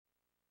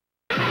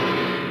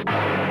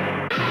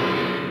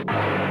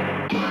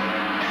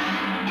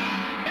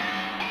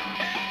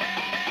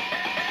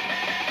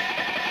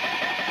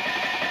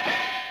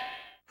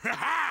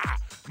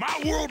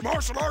World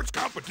Martial Arts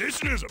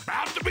competition is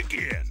about to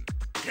begin.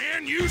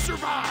 Can you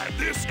survive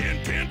this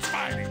intense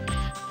fighting?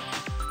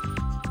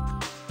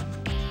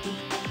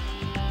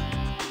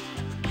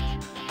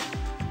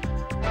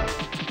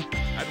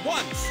 At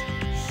once,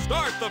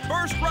 start the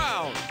first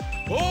round.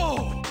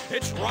 Oh,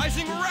 it's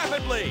rising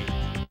rapidly.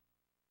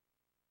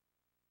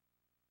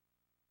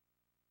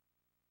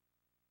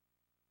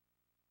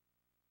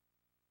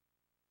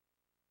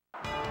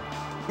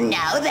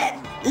 Now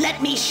then,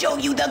 let me show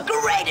you the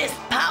greatest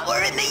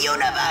power in the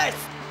universe!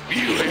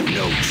 You have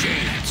no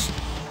chance.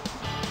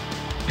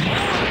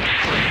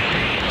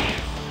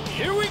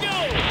 Here we go.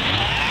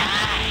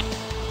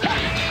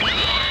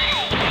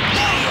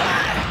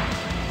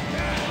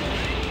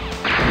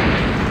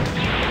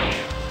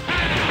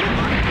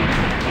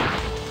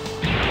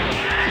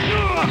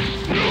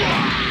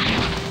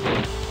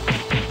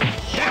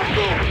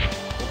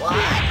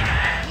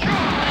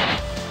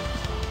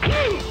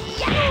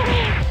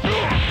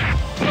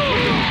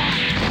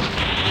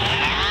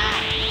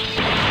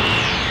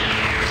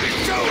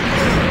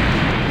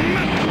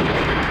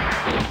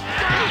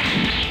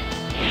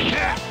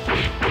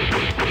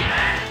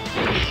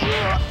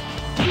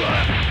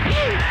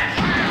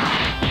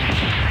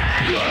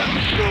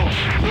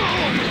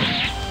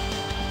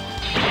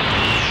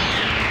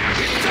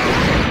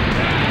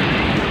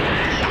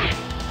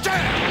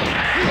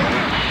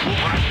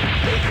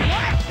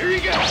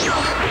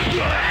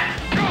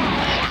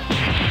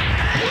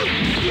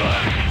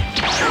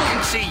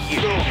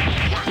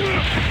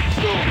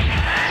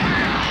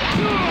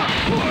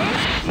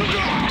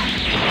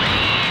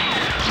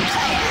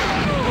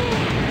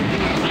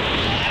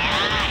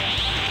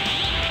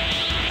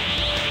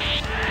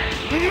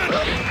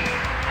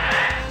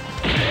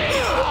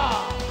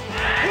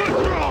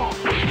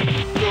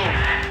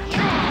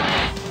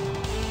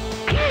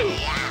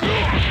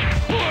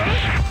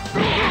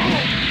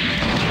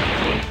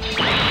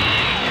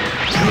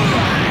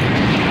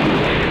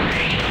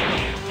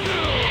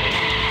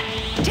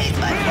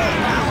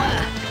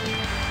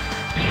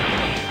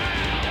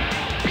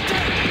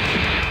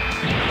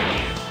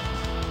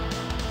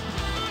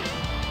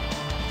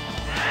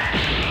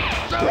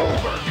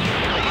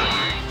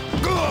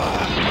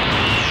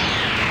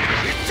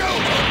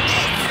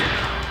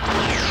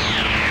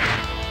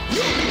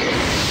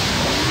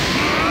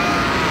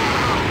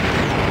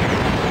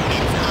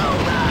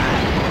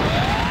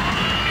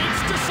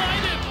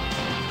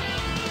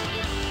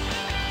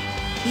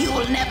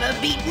 You'll never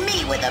beat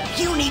me with a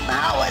puny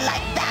power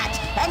like that,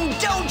 and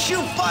don't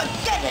you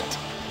forget it!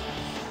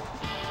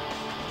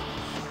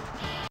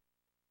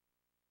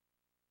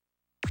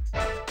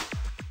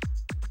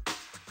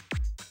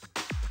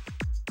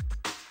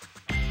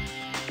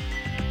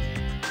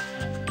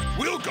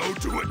 We'll go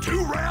to a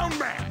 2-round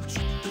match.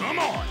 Come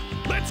on,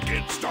 let's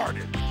get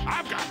started.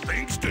 I've got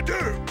things to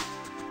do.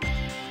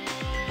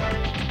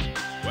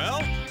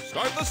 Well,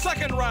 start the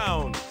second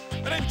round.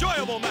 An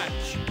enjoyable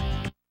match.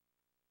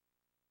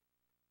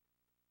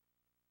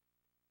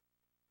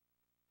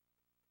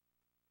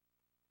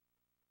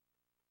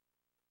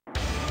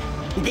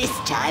 This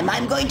time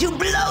I'm going to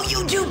blow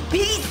you to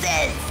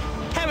pieces!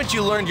 Haven't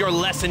you learned your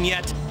lesson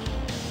yet?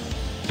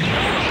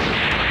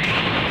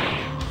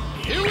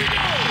 Here we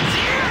go!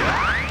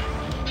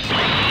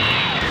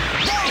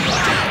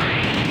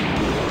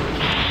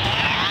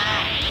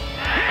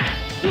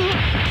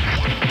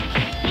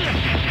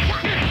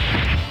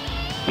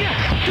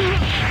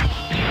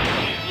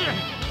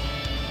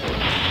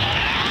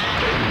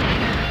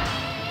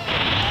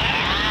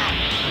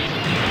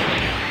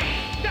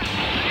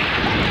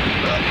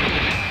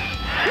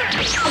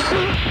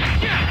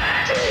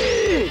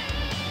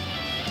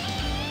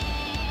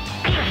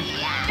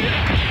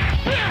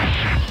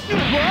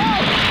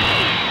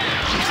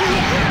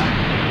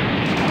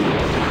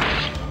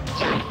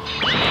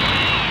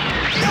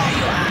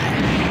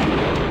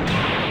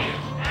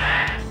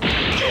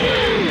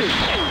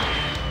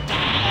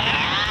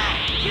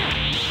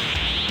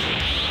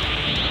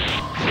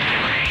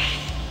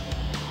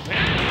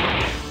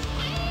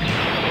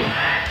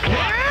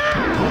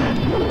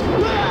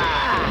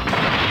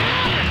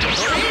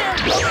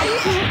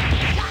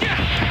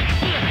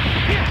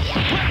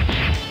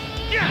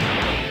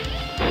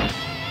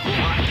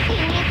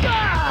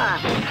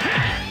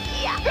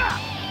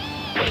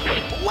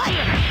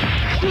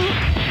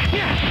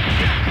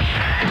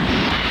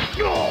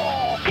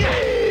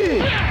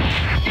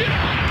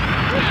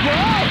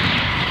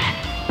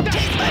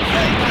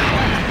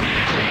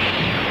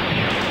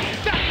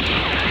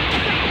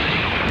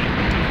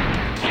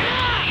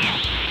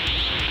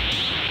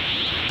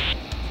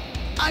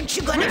 Aren't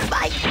you gonna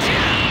fight?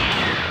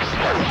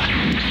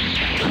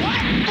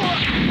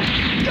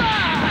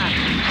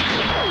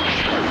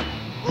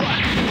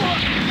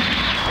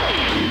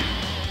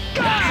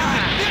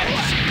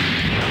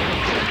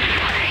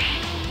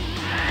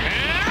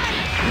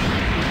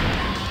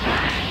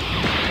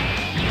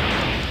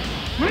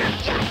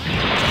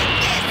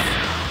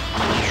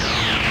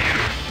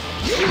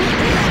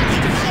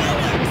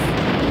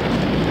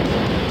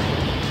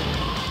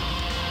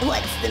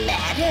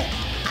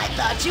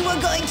 thought you were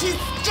going to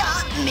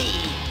stop me.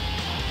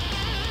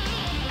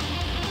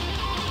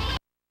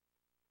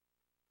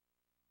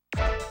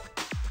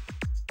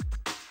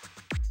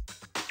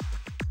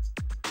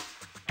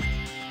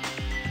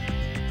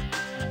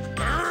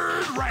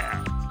 Third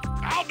round.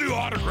 I'll do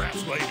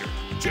autographs later.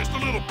 Just a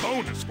little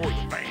bonus for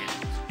the fans.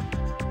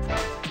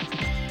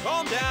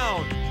 Calm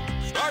down.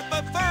 Start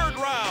the third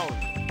round.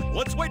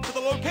 Let's wait for the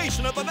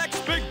location of the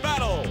next big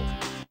battle.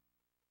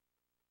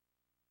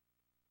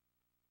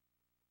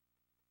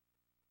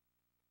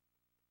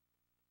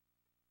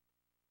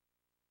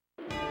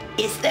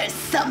 Is there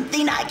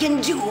something I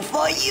can do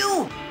for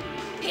you?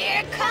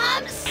 Here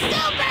comes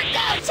Super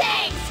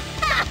Gotenks!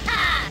 Ha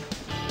ha!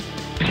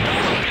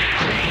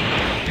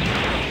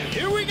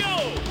 Here we go!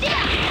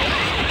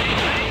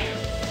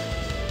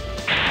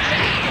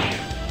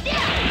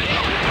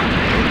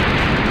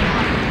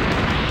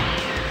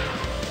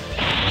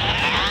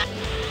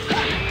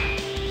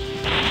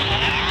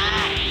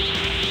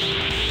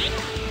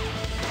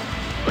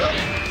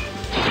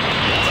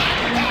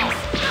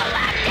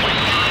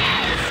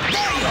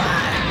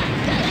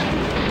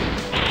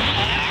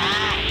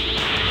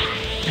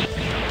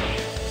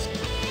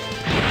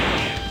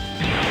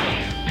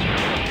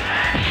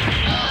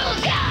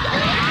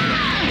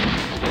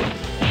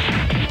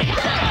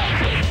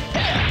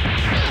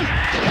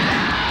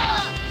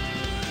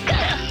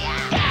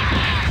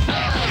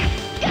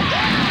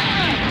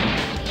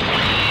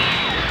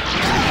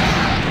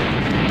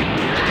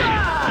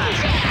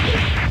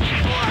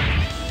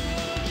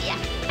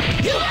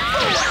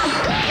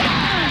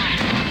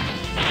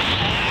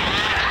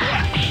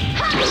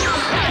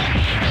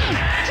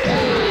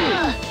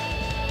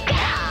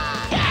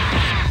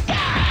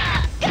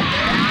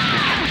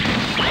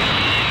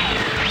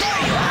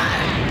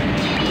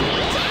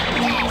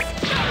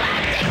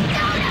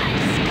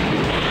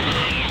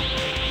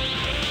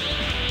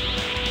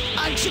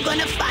 Aren't you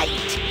gonna fight?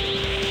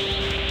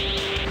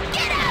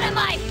 Get out of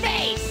my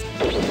face!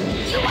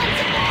 You want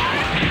some more?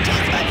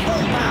 Take my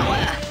full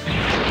power.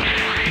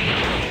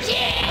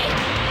 Yeah!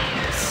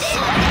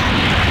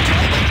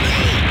 Join with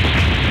me.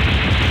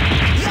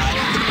 You're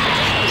the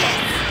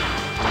genius.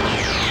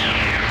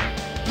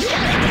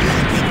 You're like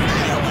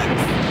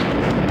fireworks.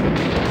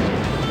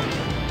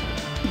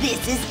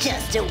 This is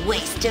just a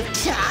waste of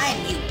time,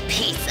 you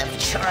piece of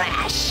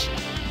trash.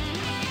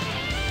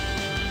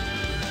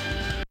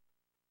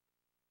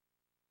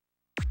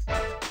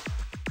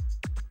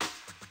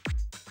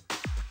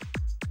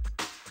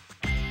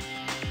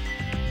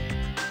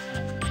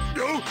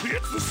 Oh,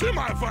 it's the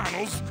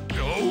semifinals.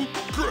 Oh,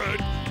 crud.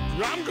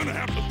 I'm gonna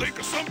have to think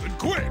of something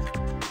quick.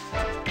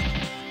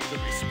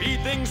 Should we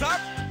speed things up?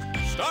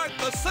 Start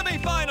the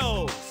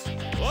semifinals.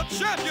 The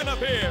champion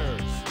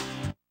appears.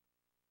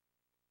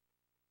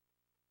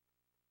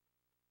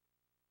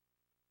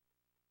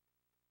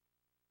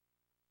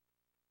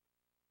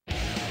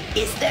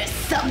 Is there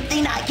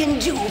something I can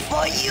do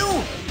for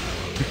you?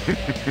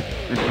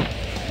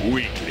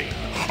 Weakling,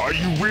 are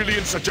you really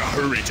in such a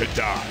hurry to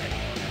die?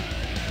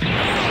 Here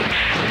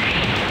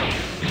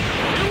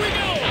we go!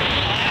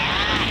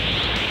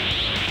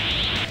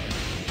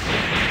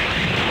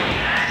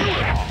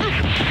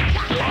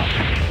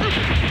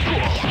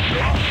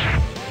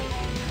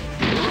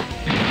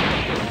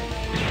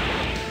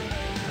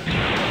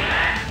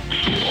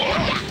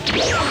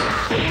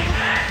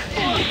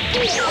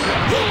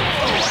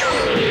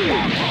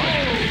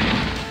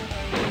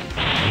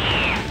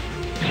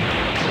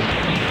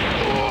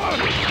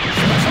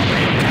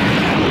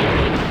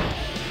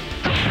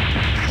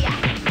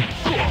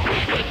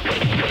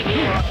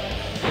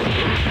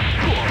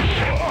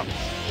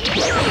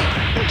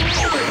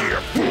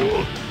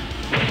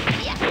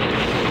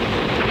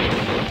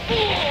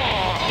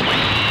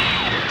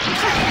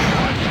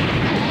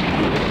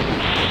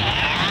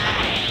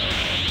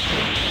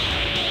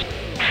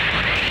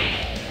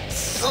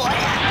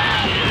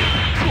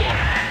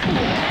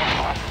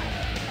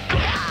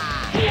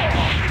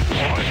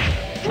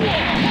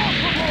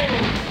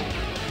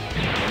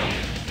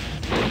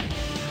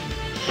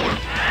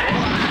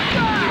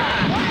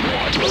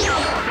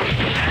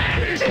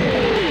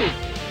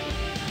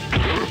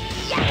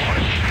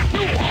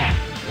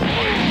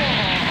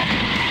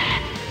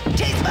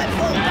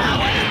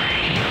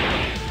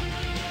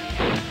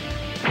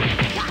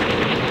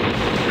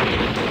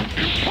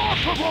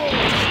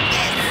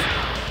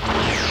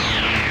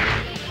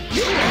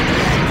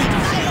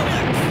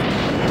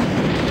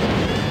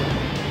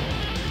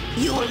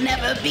 You'll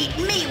never beat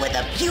me with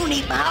a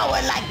puny power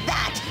like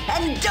that,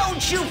 and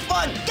don't you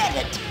forget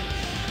it!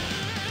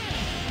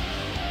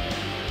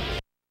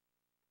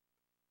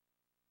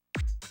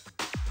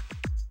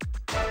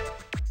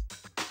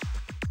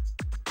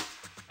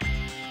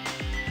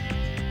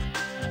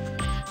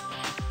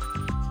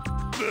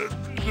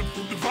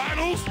 The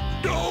finals?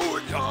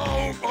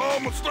 Oh,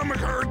 my stomach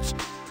hurts.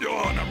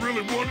 Oh, and I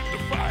really wanted to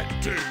fight,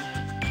 too.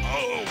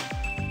 Oh.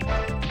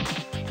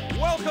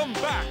 Welcome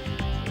back.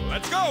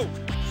 Let's go.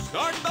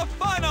 Start the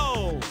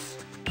finals.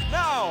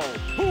 Now,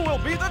 who will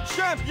be the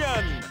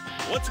champion?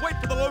 Let's wait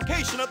for the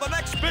location of the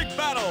next big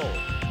battle.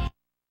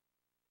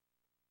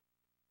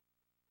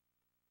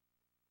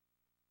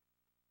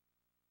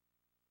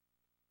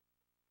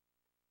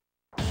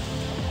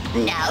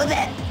 Now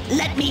then,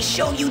 let me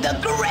show you the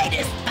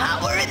greatest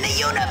power in the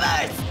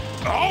universe!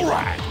 All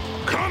right,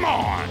 come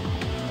on.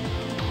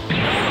 Here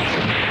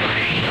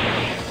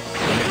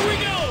we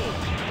go!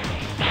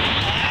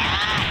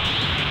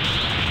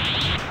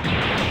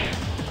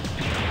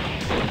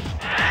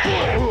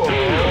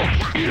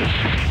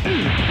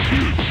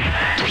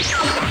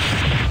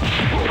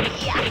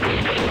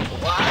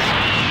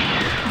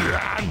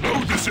 I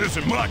know this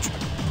isn't much,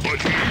 but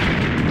come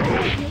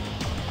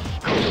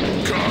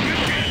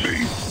and get me.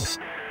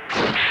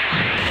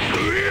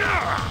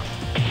 Yeah.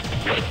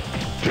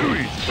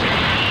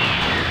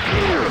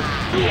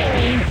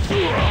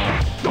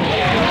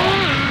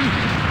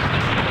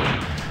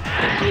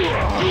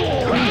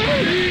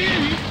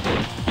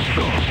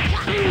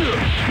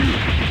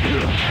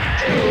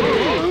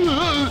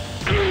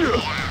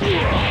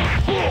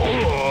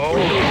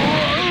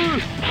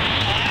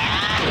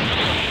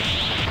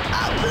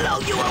 I'll blow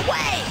you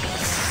away,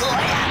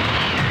 Sawyer!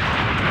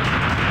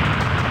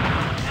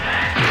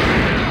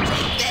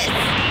 Take this!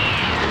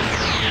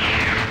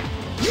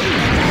 You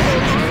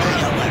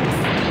fireworks!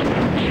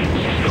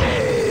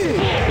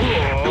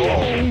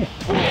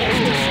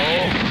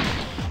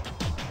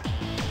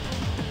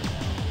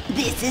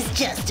 This is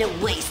just a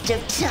waste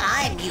of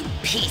time, you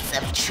piece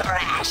of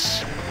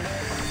trash!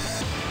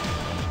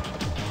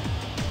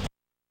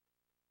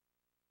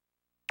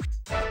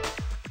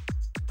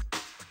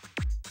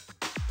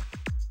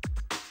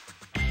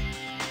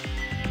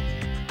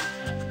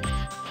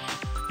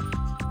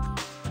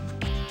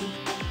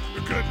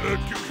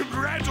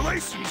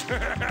 Congratulations!